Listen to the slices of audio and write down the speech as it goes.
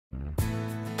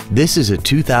This is a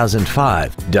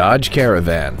 2005 Dodge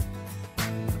Caravan.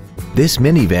 This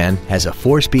minivan has a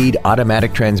 4-speed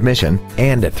automatic transmission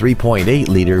and a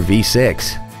 3.8-liter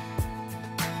V6.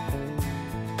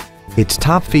 Its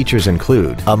top features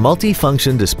include a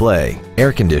multi-function display,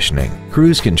 air conditioning,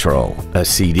 cruise control, a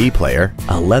CD player,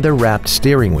 a leather-wrapped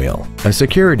steering wheel, a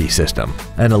security system,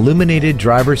 an illuminated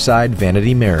driver's side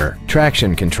vanity mirror,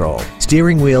 traction control,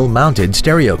 steering wheel mounted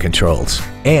stereo controls,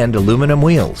 and aluminum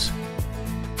wheels.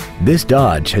 This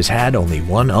Dodge has had only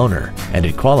one owner, and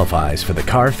it qualifies for the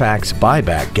Carfax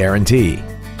buyback guarantee.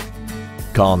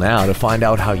 Call now to find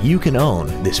out how you can own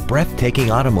this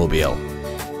breathtaking automobile.